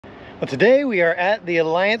Well, today we are at the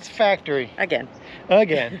Alliance factory. Again.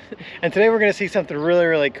 And today we're going to see something really,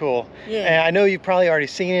 really cool. Yeah. And I know you've probably already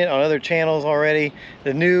seen it on other channels already.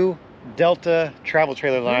 The new Delta travel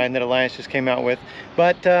trailer line that Alliance just came out with.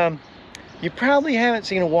 But you probably haven't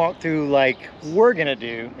seen a walkthrough like we're going to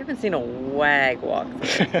do. I haven't seen a Wagg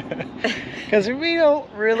walkthrough. Because we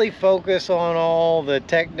don't really focus on all the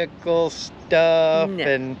technical stuff. No.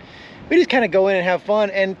 And we just kind of go in and have fun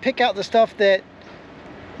and pick out the stuff that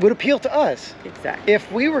would appeal to us. Exactly.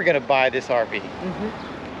 If we were going to buy this RV.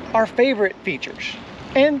 Our favorite features.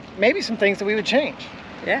 And maybe some things that we would change.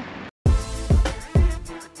 Yeah.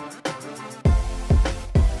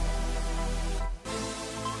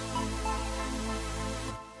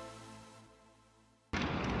 All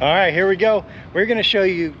right, here we go. We're going to show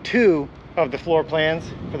you two of the floor plans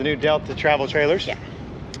for the new Delta travel trailers. Yeah.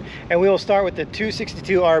 And we will start with the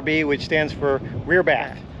 262RB, which stands for rear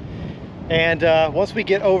bath. And once we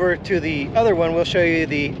get over to the other one, we'll show you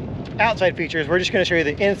the outside features. We're just going to show you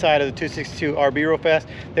the inside of the 262RB real fast.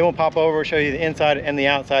 Then we'll pop over, show you the inside and the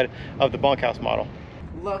outside of the bunkhouse model.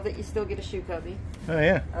 Love that you still get a shoe cubby. Oh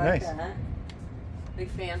yeah, I like nice. that. Big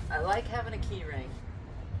fan. I like having a key ring.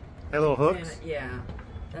 That little hooks. And, yeah,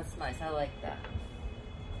 that's nice. I like that.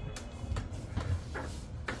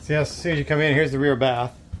 See, as soon as you come in, here's the rear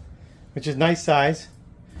bath, which is nice size.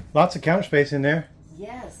 Lots of counter space in there.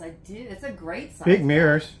 Yes, I do. It's a great size. Big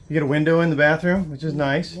mirrors. You get a window in the bathroom, which is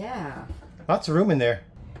nice. Yeah. Lots of room in there.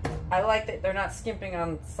 I like that they're not skimping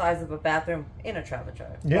on the size of a bathroom in a travel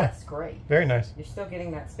trailer. Yeah. That's great. Very nice. You're still getting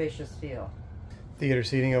that spacious feel. Theater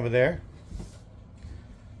seating over there.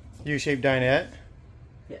 U-shaped dinette.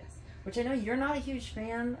 Yes. Which I know you're not a huge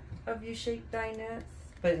fan of U-shaped dinettes,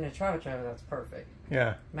 but in a travel trailer, that's perfect.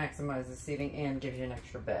 Yeah. Maximizes seating and gives you an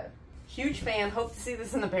extra bed. Huge fan. Hope to see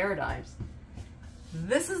this in the Paradigms.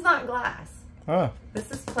 This is not glass. Oh. This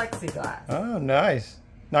is plexiglass. Oh, nice.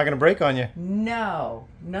 Not gonna break on you. No,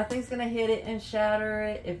 nothing's gonna hit it and shatter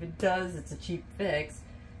it. If it does, it's a cheap fix.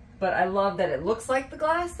 But I love that it looks like the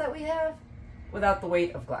glass that we have without the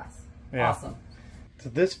weight of glass. Yeah. Awesome. So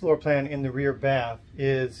this floor plan in the rear bath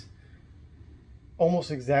is almost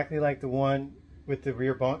exactly like the one with the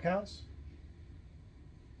rear bunkhouse,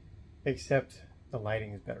 except the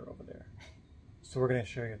lighting is better over there. So we're gonna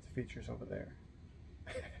show you the features over there.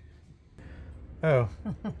 Oh.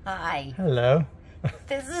 Hi. Hello.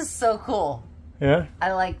 This is so cool. Yeah?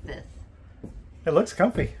 I like this. It looks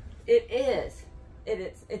comfy. It is. It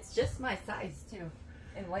is. It's just my size too,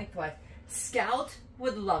 and lengthwise. Scout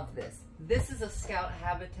would love this. This is a Scout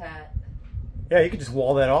habitat. Yeah, you could just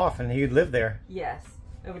wall that off and he'd live there. Yes.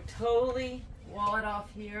 I would totally wall it off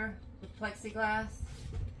here with plexiglass.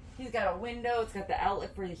 He's got a window. It's got the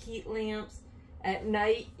outlet for the heat lamps. At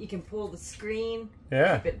night, you can pull the screen.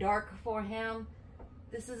 Yeah. Keep it dark for him.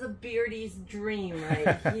 This is a beardie's dream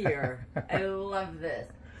right here. I love this.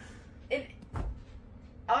 It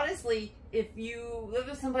honestly, if you live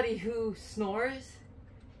with somebody who snores,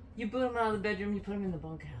 you boot him out of the bedroom, you put him in the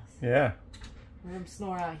bunkhouse. Yeah. Let him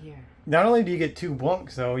snore out here. Not only do you get two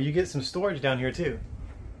bunks, though, you get some storage down here, too.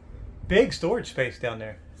 Big storage space down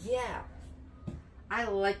there. Yeah. I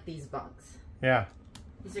like these bunks. Yeah.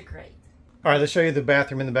 These are great. All right, let's show you the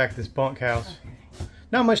bathroom in the back of this bunkhouse. Okay.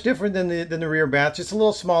 Not much different than the rear bath, just a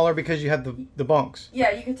little smaller because you have the bunks. Yeah,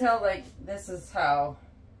 you can tell, like, this is how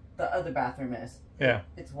the other bathroom is. Yeah.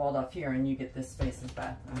 It's walled off here, and you get this spacious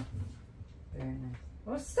bathroom. Very nice.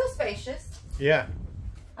 Well, it's still spacious. Yeah.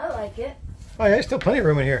 I like it. Oh, yeah, there's still plenty of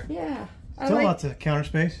room in here. Yeah. Still I lots of counter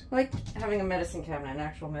space. like having a medicine cabinet, an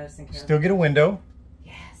actual medicine cabinet. Still get a window.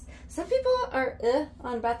 Yes. Some people are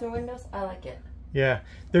on bathroom windows. I like it. Yeah.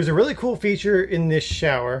 There's a really cool feature in this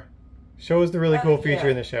shower. Show us the really cool feature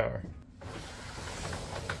in the shower.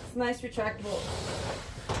 It's nice, retractable,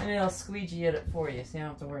 and it'll squeegee it for you, so you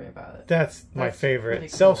don't have to worry about it. That's my favorite. Cool.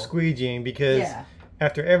 Self-squeegeeing, because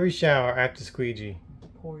after every shower, I have to squeegee.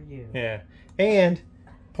 Poor you. Yeah. And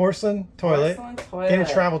porcelain toilet in a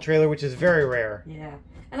travel trailer, which is very rare. Yeah.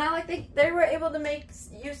 And I like they were able to make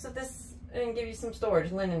use of this and give you some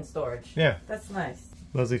storage, linen storage. Yeah. That's nice.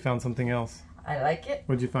 Leslie found something else. I like it.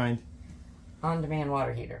 What'd you find? On-demand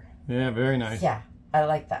water heater. Yeah, very nice. Yeah, I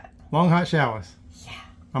like that. Long hot showers. Yeah.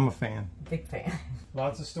 I'm a fan. Big fan.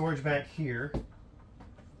 Lots of storage back here.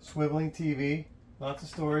 Swiveling TV. Lots of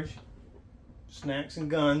storage. Snacks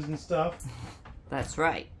and guns and stuff. That's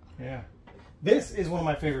right. Yeah. This is one of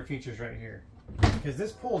my favorite features right here. Because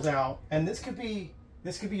this pulls out, and this could be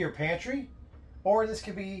your pantry, or this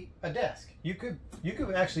could be a desk. You could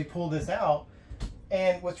actually pull this out.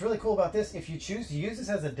 And what's really cool about this, if you choose to use this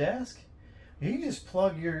as a desk, you can just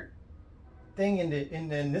plug your thing into,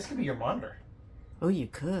 and this could be your monitor. Oh, you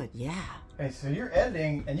could, yeah. And so you're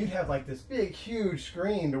editing, and you'd have like this big, huge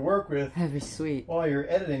screen to work with. That'd be sweet. While you're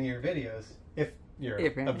editing your videos, if you're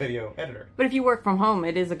a video editor. But if you work from home,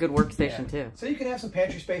 it is a good workstation too. So you can have some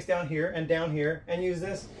pantry space down here, and use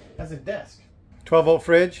this as a desk. 12-volt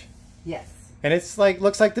fridge. Yes. And it's like,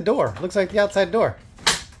 looks like the door. Looks like the outside door.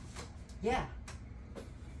 Yeah.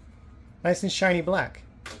 Nice and shiny black.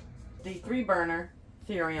 The 3-burner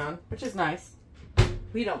Furion, which is nice.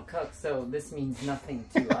 We don't cook, so this means nothing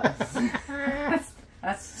to us.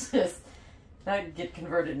 That's just, that'd get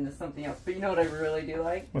converted into something else. But you know what I really do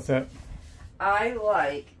like? What's that? I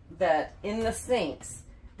like that in the sinks,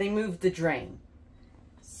 they moved the drain.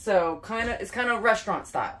 So it's kind of restaurant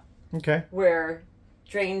style. Okay. Where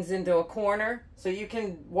drains into a corner, so you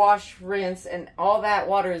can wash, rinse, and all that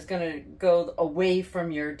water is going to go away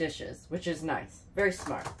from your dishes, which is nice. Very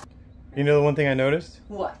smart. You know the one thing I noticed?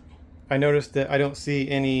 What? I noticed that I don't see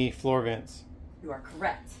any floor vents. You are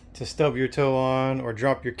correct. To stub your toe on, or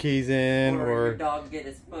drop your keys in, or your dog get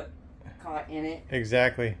his foot caught in it.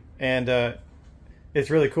 Exactly. And it's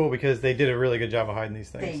really cool because they did a really good job of hiding these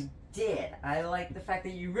things. They did. I like the fact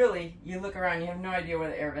that you look around, you have no idea where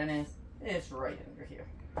the air vent is. It's right under here.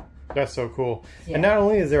 That's so cool. Yeah. And not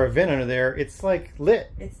only is there a vent under there, it's like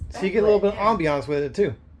lit. So you get a little bit of ambiance with it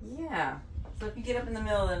too. Yeah. So if you get up in the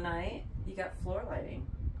middle of the night, you got floor lighting.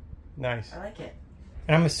 Nice. I like it.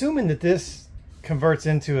 And I'm assuming that this converts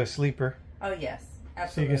into a sleeper. Oh, yes.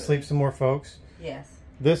 Absolutely. So you can sleep some more folks. Yes.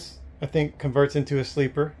 This, I think, converts into a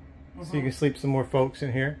sleeper. So you can sleep some more folks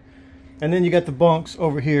in here. And then you got the bunks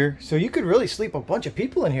over here. So you could really sleep a bunch of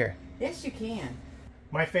people in here. Yes, you can.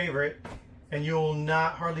 My favorite, and you'll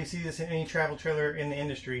not hardly see this in any travel trailer in the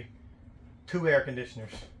industry, 2 air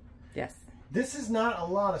conditioners. Yes. This is not a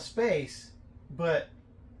lot of space, but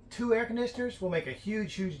 2 air conditioners will make a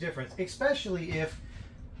huge, huge difference, especially if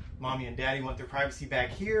mommy and daddy want their privacy back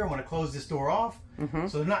here and want to close this door off.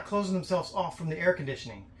 So they're not closing themselves off from the air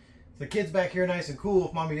conditioning. So the kids back here nice and cool.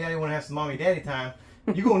 If mommy and daddy want to have some mommy and daddy time,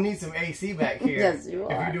 you're going to need some AC back here. Yes, you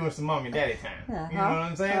are. If you're doing some mommy and daddy time. You know what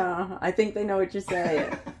I'm saying? I think they know what you're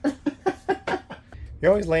saying.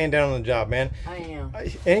 You're always laying down on the job, man. I am.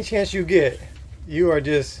 Any chance you get, you are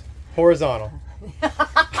just horizontal. Oh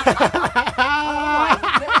my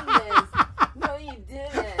goodness. No, you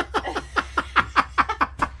didn't.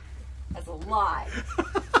 That's a lie.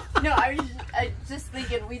 No, I just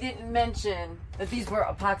thinking we didn't mention that these were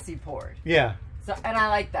epoxy poured. Yeah. So, and I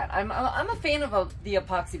like that. I'm a fan of the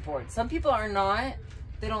epoxy poured. Some people are not.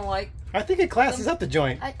 They don't like. I think it classes up the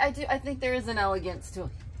joint. I do. I think there is an elegance to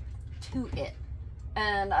it.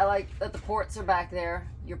 And I like that the ports are back there.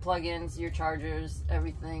 Your plug-ins, your chargers,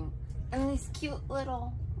 everything. And these cute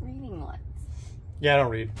little reading lights. Yeah, I don't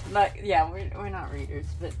read. Like, yeah, we're not readers,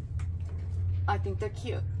 but I think they're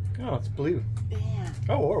cute. Oh, it's blue. Yeah.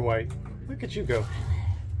 Oh, or white. Look at you go.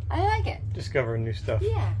 I like it. Discovering new stuff.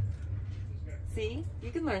 Yeah. See?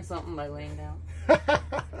 You can learn something by laying down.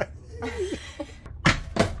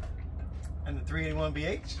 And the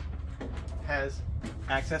 282RB has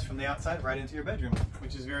access from the outside right into your bedroom,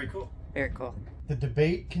 which is very cool. Very cool. The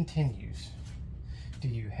debate continues. Do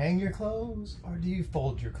you hang your clothes or do you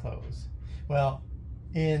fold your clothes? Well,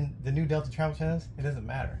 in the new Delta Travel Channels, it doesn't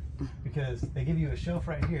matter because they give you a shelf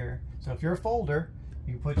right here. So if you're a folder,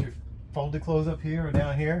 you can put your folded clothes up here or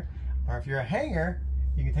down here. Or if you're a hanger,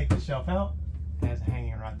 you can take the shelf out. It has a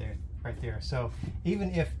hanger right there. So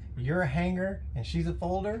even if you're a hanger and she's a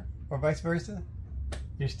folder or vice versa,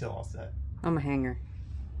 you're still all set. I'm a hanger.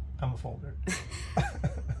 I'm a folder.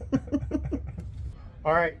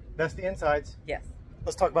 All right, that's the insides. Yes.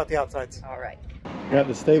 Let's talk about the outsides. All right. Got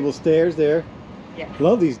the stable stairs there. Yeah.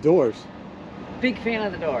 Love these doors. Big fan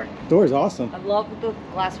of the door. Door's awesome. I love the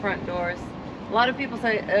glass front doors. A lot of people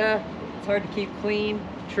say, it's hard to keep clean.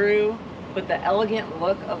 True. But the elegant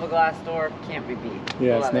look of a glass door can't be beat.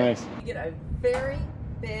 Yeah, it's nice. You get a very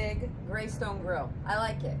big gray stone grill. I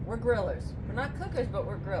like it. We're grillers. We're not cookers, but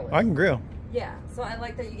we're grillers. I can grill. Yeah, so I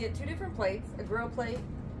like that you get 2 different plates, a grill plate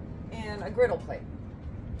and a griddle plate.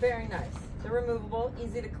 Very nice. They're removable,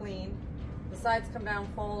 easy to clean. The sides come down,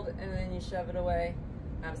 fold, and then you shove it away.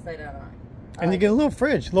 Out of sight, out of mind. And you get a little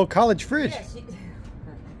fridge, a little college fridge. Yeah,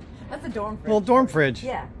 that's a dorm fridge. A little dorm fridge.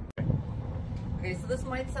 Yeah. Okay, so this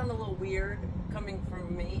might sound a little weird coming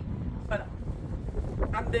from me, but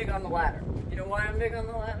I'm big on the ladder. You know why I'm big on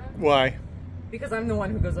the ladder? Why? Because I'm the one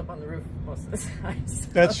who goes up on the roof most of the time. So,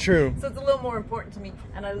 that's true. So it's a little more important to me,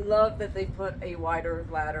 and I love that they put a wider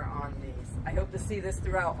ladder on these. I hope to see this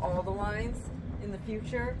throughout all the lines in the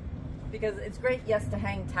future, because it's great, yes, to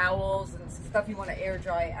hang towels and stuff you want to air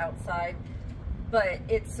dry outside, but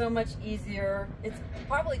it's so much easier. It's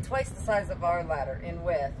probably twice the size of our ladder in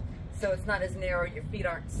width, so it's not as narrow. Your feet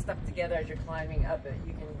aren't stuck together as you're climbing up it.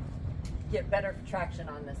 You can get better traction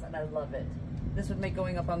on this, and I love it. This would make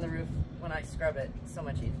going up on the roof when I scrub it so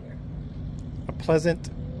much easier. A pleasant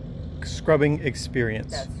scrubbing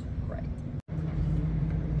experience. That's right.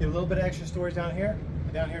 Get a little bit of extra storage down here.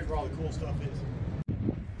 And down here is where all the cool stuff is.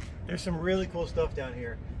 There's some really cool stuff down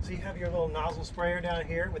here. So you have your little nozzle sprayer down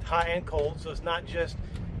here with hot and cold, so it's not just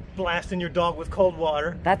blasting your dog with cold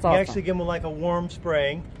water. That's awesome. You actually give them like a warm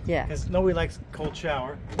spraying. Yeah. Because nobody likes cold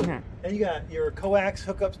shower. Yeah. And you got your coax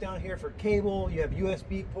hookups down here for cable. You have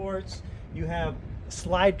USB ports. You have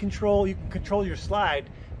slide control. You can control your slide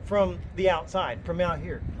from the outside, from out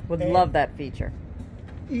here. Would and love that feature.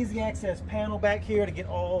 Easy access panel back here to get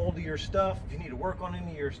all of your stuff if you need to work on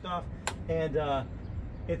any of your stuff. And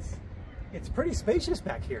it's pretty spacious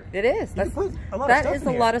back here. It is. That is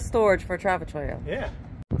a lot of storage for a travel trailer. Yeah.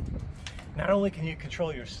 Not only can you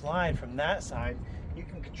control your slide from that side, you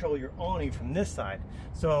can control your awning from this side.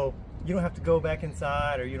 So you don't have to go back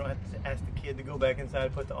inside, or you don't have to ask the kid to go back inside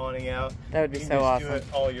and put the awning out. That would be so awesome. You can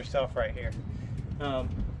just do it all yourself right here.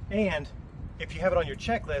 And if you have it on your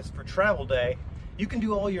checklist for travel day, you can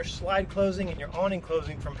do all your slide closing and your awning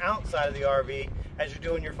closing from outside of the RV as you're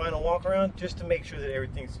doing your final walk around, just to make sure that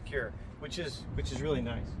everything's secure, which is really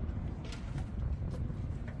nice.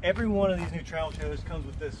 Every one of these new travel trailers comes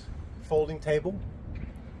with this folding table,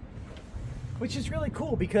 which is really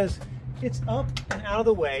cool because it's up and out of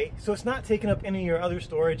the way, so it's not taking up any of your other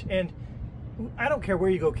storage. And I don't care where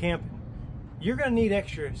you go camping, you're gonna need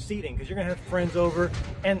extra seating because you're gonna have friends over,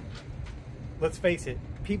 and let's face it,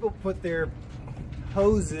 people put their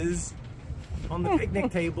hoses on the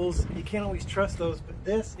picnic tables. You can't always trust those, but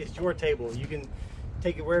this is your table. You can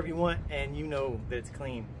take it wherever you want, and you know that it's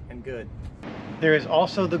clean and good. There is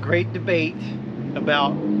also the great debate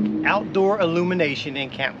about outdoor illumination in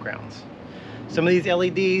campgrounds. Some of these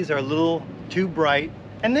LEDs are a little too bright,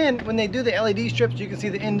 and then when they do the LED strips, you can see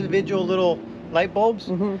the individual little light bulbs.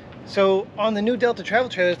 So on the new Delta travel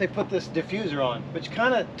trailers, they put this diffuser on, which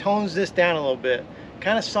kind of tones this down a little bit,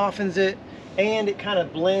 kind of softens it, and it kind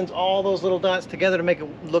of blends all those little dots together to make it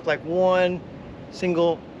look like one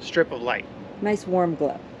single strip of light. Nice warm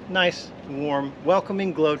glow. Nice, warm,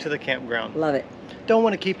 welcoming glow to the campground. Love it. Don't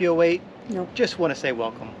want to keep you awake. Nope. Just want to say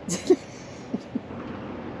welcome.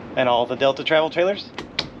 And all the Delta travel trailers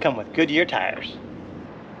come with Goodyear tires.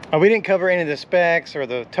 We didn't cover any of the specs or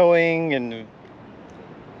the towing and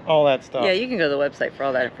all that stuff. Yeah, you can go to the website for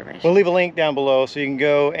all that information. We'll leave a link down below so you can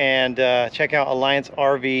go and check out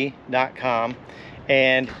alliancerv.com,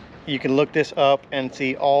 and you can look this up and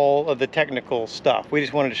see all of the technical stuff. We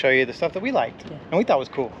just wanted to show you the stuff that we liked and we thought was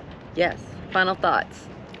cool. Yes. Final thoughts.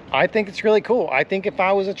 I think it's really cool. I think if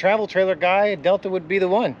I was a travel trailer guy, Delta would be the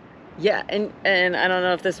one. Yeah, and I don't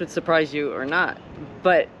know if this would surprise you or not,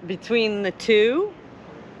 but between the two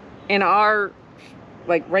and our,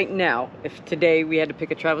 like right now, if today we had to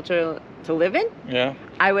pick a travel trailer to live in, yeah,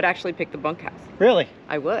 I would actually pick the bunkhouse. Really?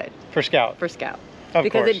 I would. For Scout? For Scout.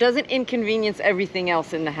 Because it doesn't inconvenience everything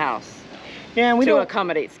else in the house. Yeah, and we to don't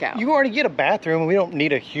accommodate Scout. You already get a bathroom, and we don't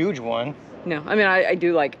need a huge one. No, I mean I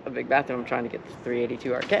do like a big bathroom. I'm trying to get the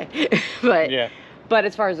 382RK, but yeah. But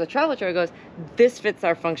as far as the travel trailer goes, this fits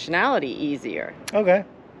our functionality easier. Okay,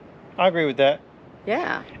 I agree with that.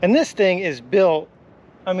 Yeah. And this thing is built,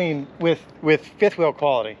 I mean, with fifth wheel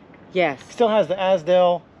quality. Yes. Still has the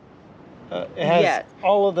Asdel. It has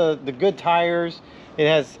all of the good tires. It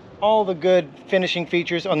has all the good finishing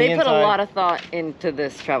features on the inside. They put a lot of thought into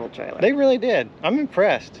this travel trailer. They really did. I'm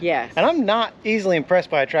impressed. Yes. And I'm not easily impressed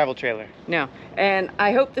by a travel trailer. No. And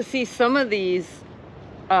I hope to see some of these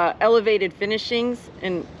elevated finishings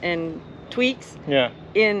and tweaks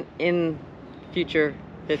in future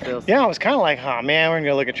fifth wheels. Yeah, I was kind of like, oh man, we're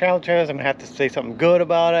gonna look at travel trailers. I'm gonna have to say something good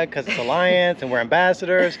about it because it's Alliance and we're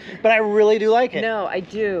ambassadors. But I really do like it. No, I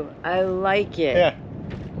do. I like it. Yeah.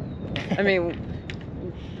 I mean,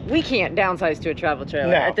 we can't downsize to a travel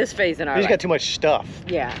trailer at this phase in our life. We just got too much stuff.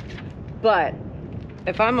 Yeah. But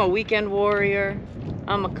if I'm a weekend warrior,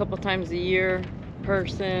 I'm a couple times a year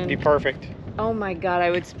person. Be perfect. Oh my God,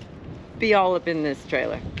 I would be all up in this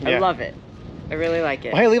trailer. I love it. I really like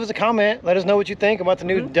it. Well, hey, leave us a comment. Let us know what you think about the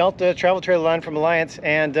new Delta travel trailer line from Alliance,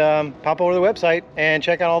 and pop over to the website and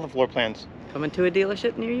check out all the floor plans. Coming to a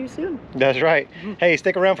dealership near you soon. That's right. Hey,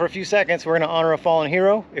 stick around for a few seconds. We're going to honor a fallen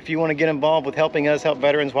hero. If you want to get involved with helping us help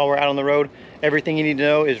veterans while we're out on the road, everything you need to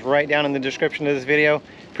know is right down in the description of this video.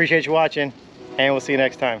 Appreciate you watching, and we'll see you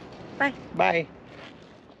next time. Bye. Bye.